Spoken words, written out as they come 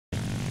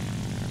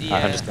Yeah.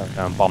 I'm just gonna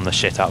go and bomb the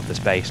shit out of this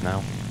base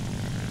now.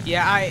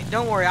 Yeah,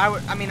 don't worry.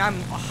 I mean,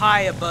 I'm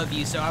high above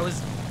you, so I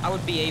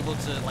would be able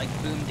to like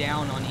boom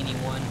down on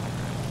anyone.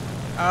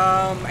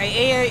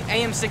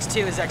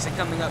 AM62 is actually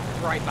coming up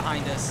right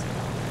behind us.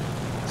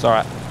 It's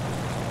alright.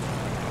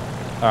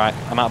 Alright,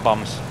 I'm out of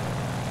bombs.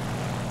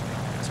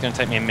 It's gonna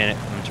take me a minute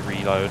for them to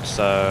reload,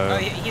 so... Oh,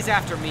 he's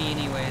after me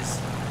anyways.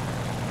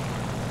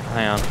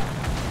 Hang on.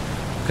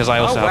 Because I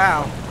also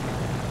have... wow.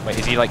 Wait,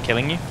 is he like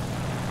killing you?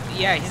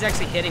 Yeah, he's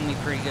actually hitting me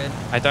pretty good.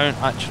 I don't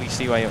actually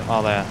see where you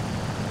are there.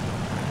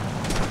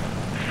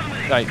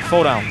 Right,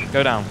 fall down.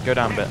 Go down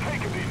a bit.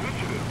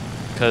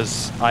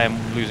 Because I am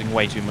losing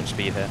way too much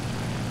speed here.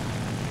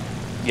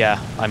 Yeah,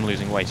 I'm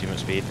losing way too much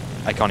speed.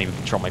 I can't even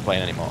control my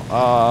plane anymore.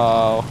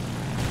 Oh.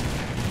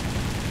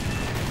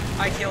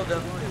 I killed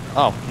him.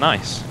 Oh,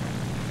 nice.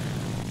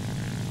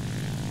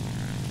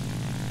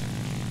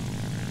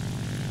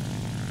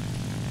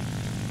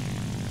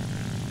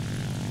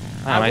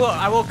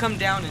 I will come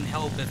down and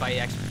help if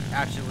I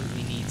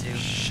absolutely need to.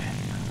 Shit.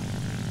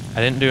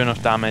 I didn't do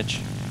enough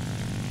damage.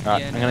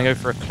 Right, yeah, I'm gonna go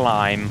for a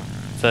climb,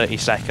 30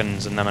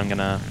 seconds, and then I'm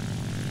gonna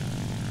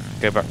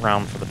go back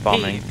round for the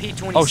bombing.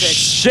 P26. Oh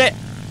shit!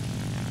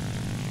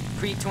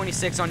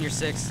 P26 on your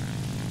 6.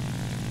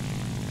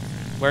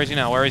 Where is he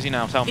now? Where is he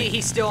now? Tell me.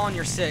 He's still on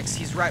your 6.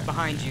 He's right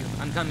behind you.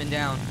 I'm coming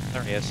down.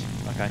 There he is.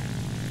 Okay.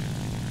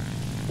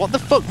 What the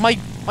fuck? My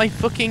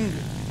fucking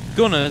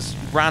gunners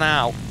ran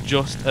out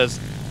just as...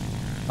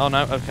 Oh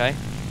no, okay.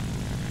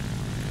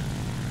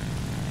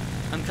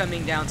 I'm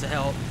coming down to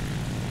help.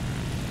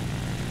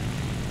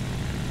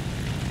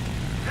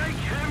 Take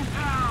him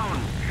down!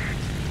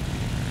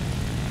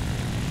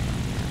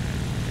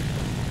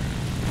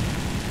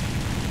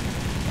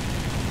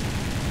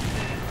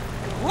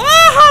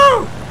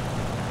 Woohoo!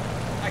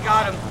 I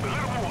got him.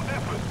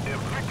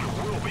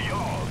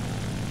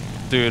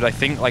 Dude, I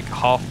think like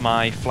half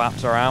my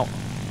flaps are out.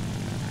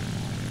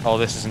 Oh,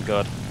 this isn't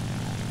good.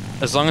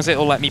 As long as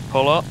it'll let me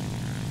pull up.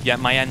 Yeah,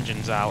 my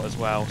engine's out as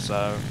well,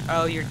 so...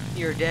 Oh,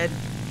 you're dead?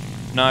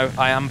 No,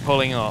 I am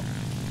pulling up.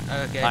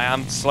 Okay. I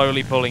am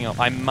slowly pulling up.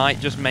 I might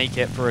just make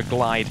it for a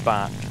glide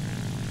back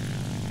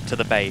to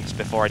the base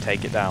before I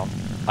take it down.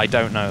 I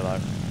don't know, though.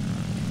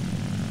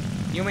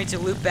 You want me to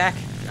loop back?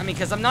 I mean,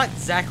 because I'm not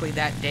exactly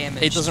that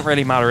damaged. It doesn't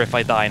really matter if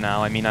I die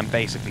now. I mean, I'm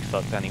basically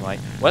fucked anyway.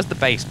 Where's the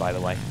base, by the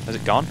way? Has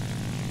it gone?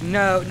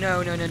 No.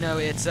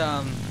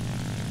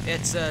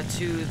 It's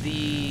to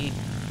the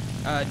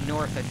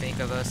north, I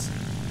think, of us.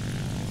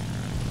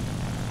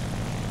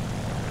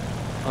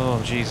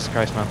 Oh, Jesus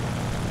Christ, man.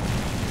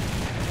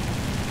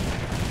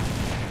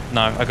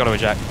 No, I gotta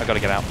eject. I gotta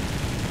get out.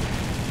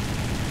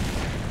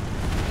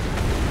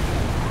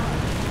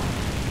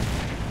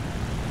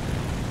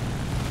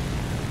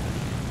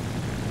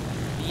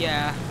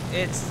 Yeah,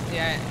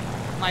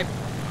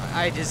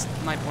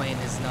 my plane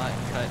is not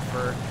cut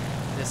for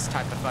this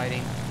type of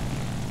fighting.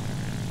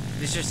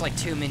 There's just like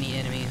too many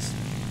enemies.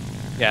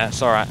 Yeah,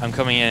 it's alright. I'm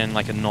coming in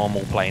like a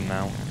normal plane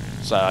now,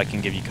 so I can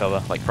give you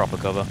cover, like proper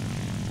cover.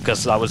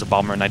 Because that was a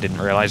bomber and I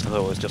didn't realise. I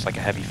thought it was just like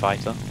a heavy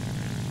fighter.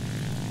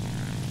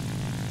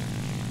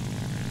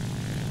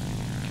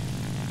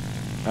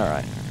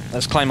 Alright,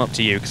 let's climb up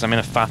to you because I'm in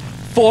a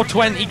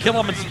 420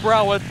 kilometers per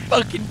hour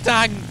fucking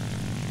tank!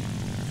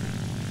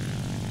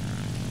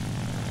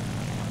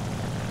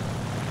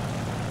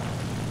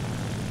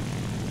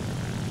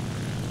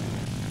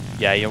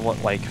 Yeah, you're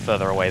like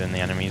further away than the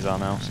enemies are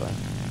now, so...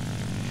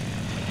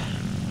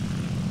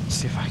 Let's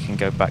see if I can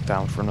go back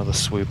down for another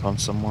swoop on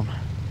someone.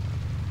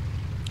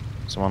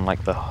 Someone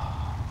like the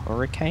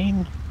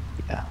Hurricane?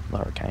 Yeah, the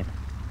Hurricane.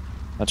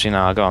 Actually, no,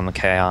 I'll go on the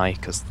KI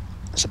because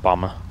it's a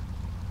bomber.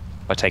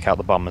 If I take out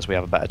the bombers, we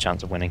have a better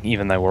chance of winning,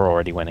 even though we're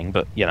already winning,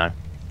 but, you know.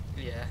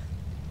 Yeah.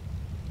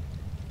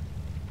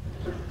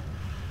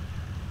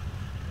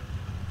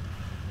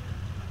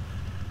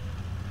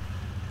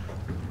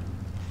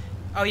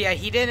 Oh, yeah,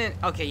 he didn't...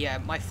 Okay, yeah,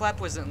 my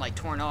flap wasn't, like,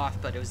 torn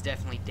off, but it was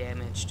definitely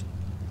damaged.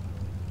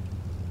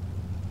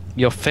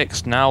 You're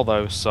fixed now,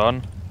 though,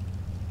 son.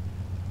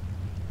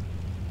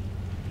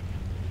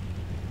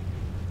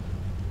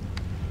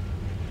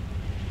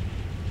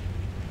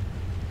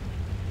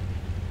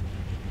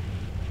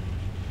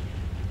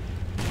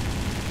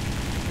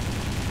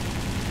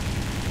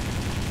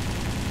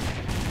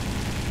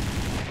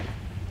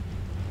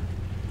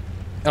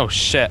 Oh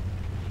shit.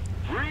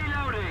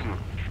 Reloading.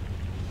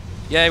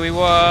 Yay, we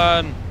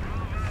won!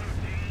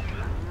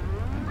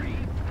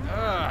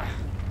 Ugh.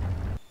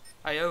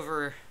 I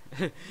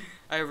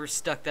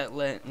overstuck that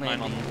landing.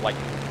 Mine on, like,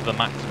 the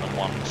maximum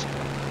ones.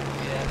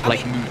 Yeah.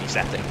 Like, movie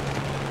setting.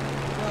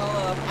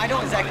 Well, I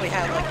don't exactly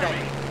have, like, that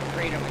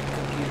great on my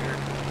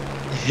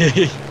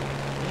computer.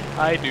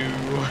 I do.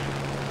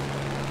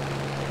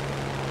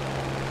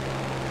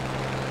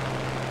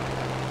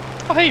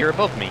 Oh, hey, you're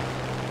above me.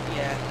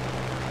 Yeah.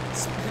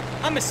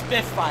 I'm a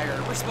Spitfire.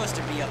 We're supposed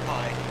to be up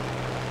high.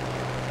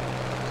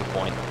 Good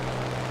point.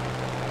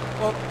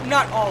 Well,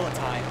 not all the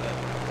time, but...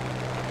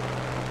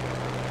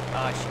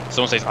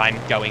 Someone says, I'm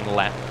going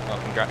left. Oh,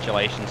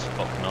 congratulations.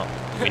 Fuck not.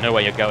 We know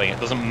where you're going. It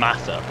doesn't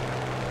matter.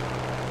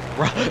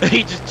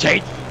 He just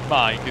changes his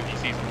mind because he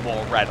sees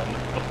more red on the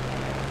floor.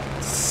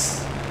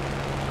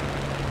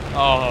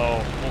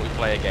 Oh,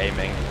 multiplayer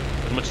gaming.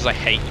 As much as I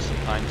hate you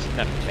sometimes, it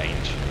never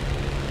change.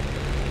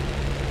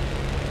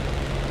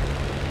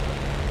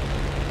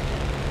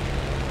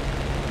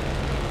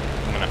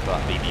 I'm gonna put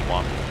that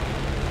BB1.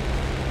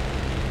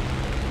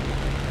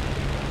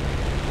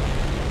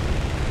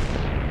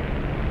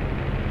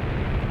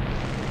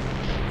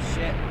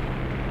 Shit.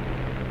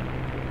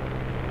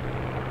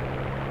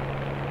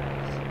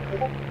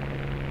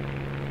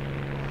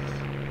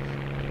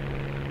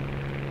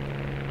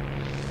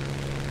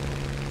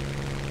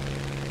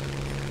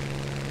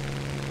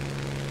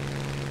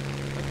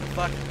 What the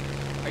fuck?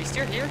 Are you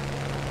still here?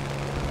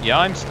 Yeah,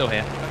 I'm still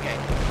here. Okay.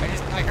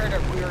 I heard a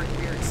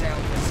weird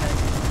sound for a second.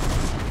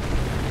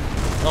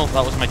 Oh,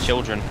 that was my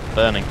children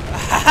burning.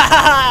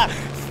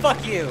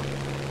 Fuck you.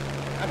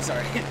 I'm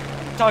sorry.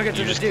 I'm talking to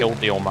You the just dude. killed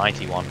the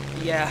almighty one.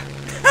 Yeah.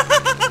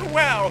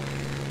 Wow.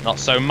 Not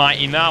so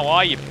mighty now,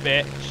 are you,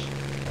 bitch?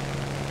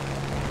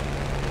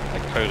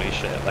 Like, holy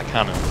shit, that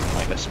cannon,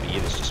 like, their speed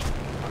is just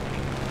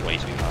fucking way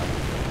too high.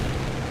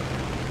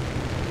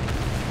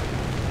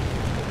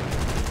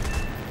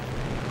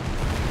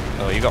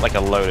 Oh, you got like a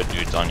load of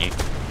dudes on you.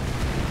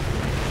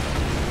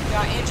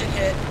 Got engine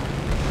hit.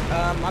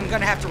 I'm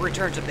gonna have to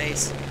return to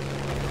base.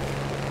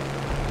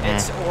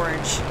 It's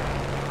orange.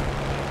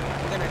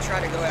 I'm gonna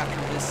try to go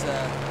after this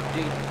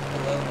dude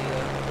below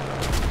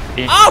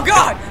me. Oh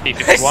god!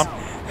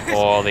 P51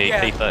 or the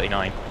Yeah.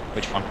 P39?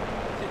 Which one?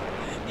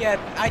 Yeah,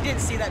 I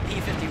didn't see that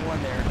P51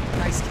 there.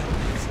 Nice kill,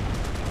 dudes.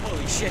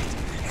 Holy shit.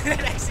 That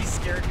actually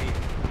scared me.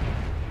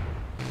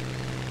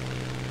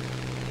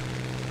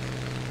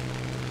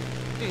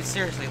 Dude,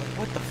 seriously, like,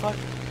 what the fuck?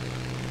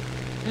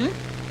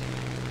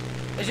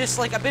 It's just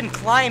like I've been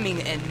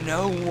climbing and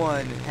no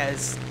one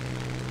has,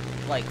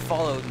 like,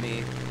 followed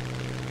me.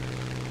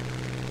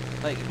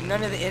 Like,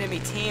 none of the enemy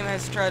team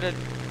has tried to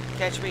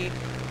catch me.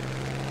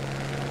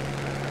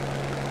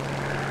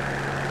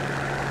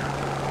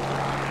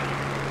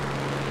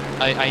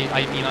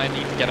 I mean, I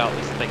need to get out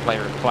this thick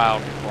layer of cloud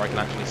before I can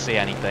actually see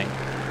anything.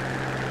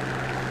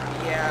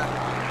 Yeah.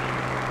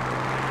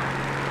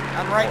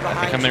 I'm right behind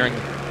I think I'm you. nearing.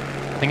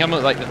 I think I'm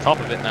at like the top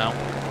of it now.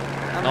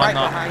 I'm No, right I'm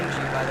not. behind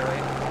you, by the way.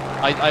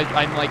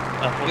 I'm like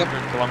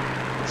 100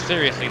 kilometers.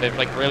 Seriously, they've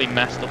like really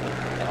messed up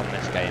on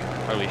this game.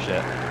 Holy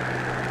shit.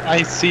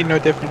 I see no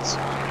difference.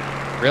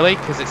 Really?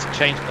 Because it's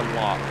changed a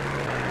lot.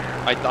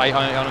 I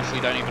honestly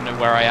don't even know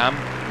where I am.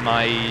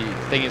 My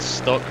thing is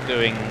stuck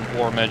doing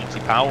war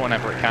emergency power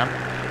whenever it can.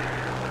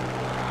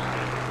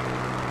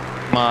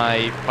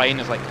 My plane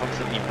is like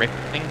constantly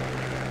ripping.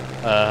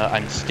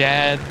 I'm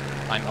scared.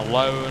 I'm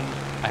alone.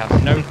 I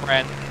have no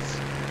friends.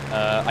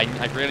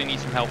 I really need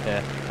some help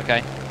here.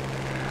 Okay.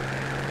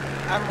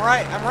 I'm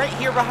right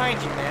here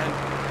behind you, man.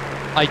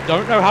 I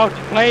don't know how to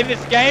play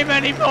this game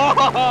anymore.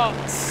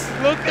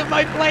 Look at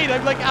my plane.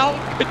 I'm like out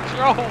of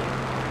control.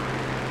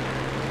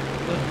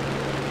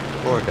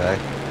 Poor guy.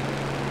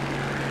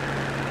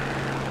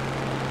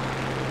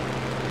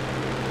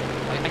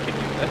 I can do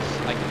this.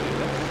 I can do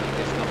this.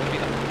 It's not gonna be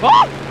that.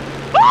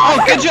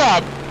 Oh, good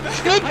job!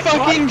 Good I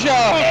fucking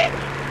job!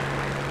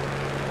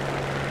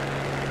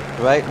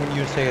 Right when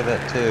you say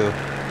that too.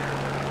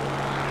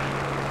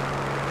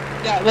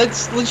 Yeah,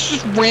 let's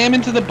just ram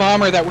into the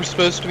bomber that we're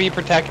supposed to be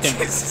protecting.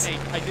 Hey,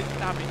 I didn't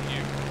damage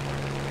you.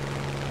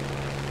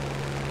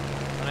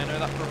 And I know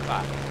that for a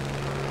fact.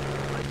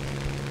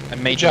 I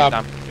made Good job.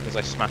 damage because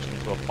I smashed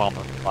into a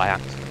bomber by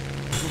accident.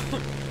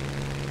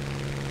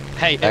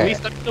 Hey, at Hey.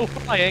 least I'm still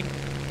flying.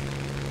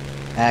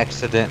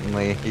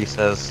 Accidentally, he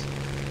says.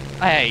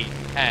 Hey,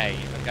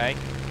 okay?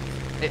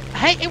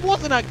 Hey, it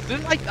was an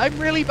accident. I'm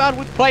really bad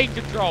with plane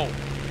control.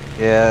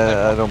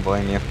 Yeah, I don't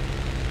blame you.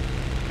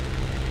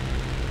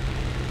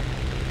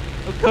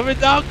 I'm coming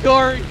down,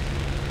 Corey.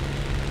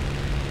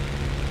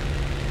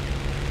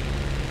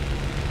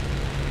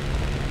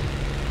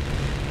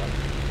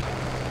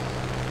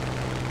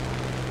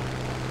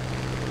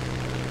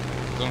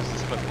 As long as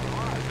this foot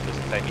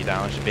doesn't take me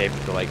down, I should be able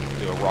to like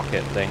do a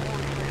rocket thing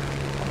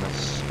on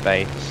this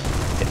space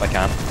if I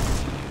can.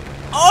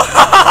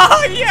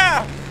 Oh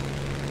yeah!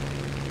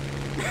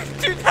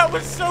 Dude, that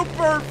was so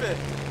perfect.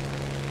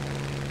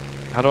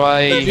 How do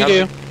I? You how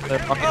do. The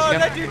rockets Oh, again?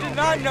 that dude did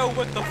not know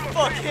what the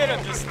fuck hit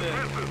him just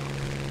then.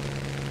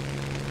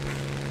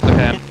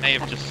 Okay, I may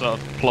have just sort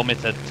of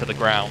plummeted to the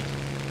ground.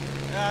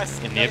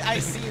 In the- I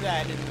see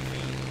that in the feed.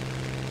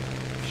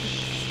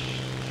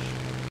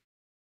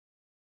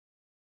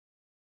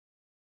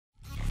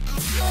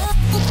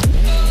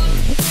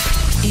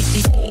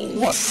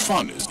 What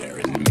fun is there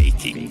in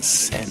making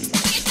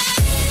sense?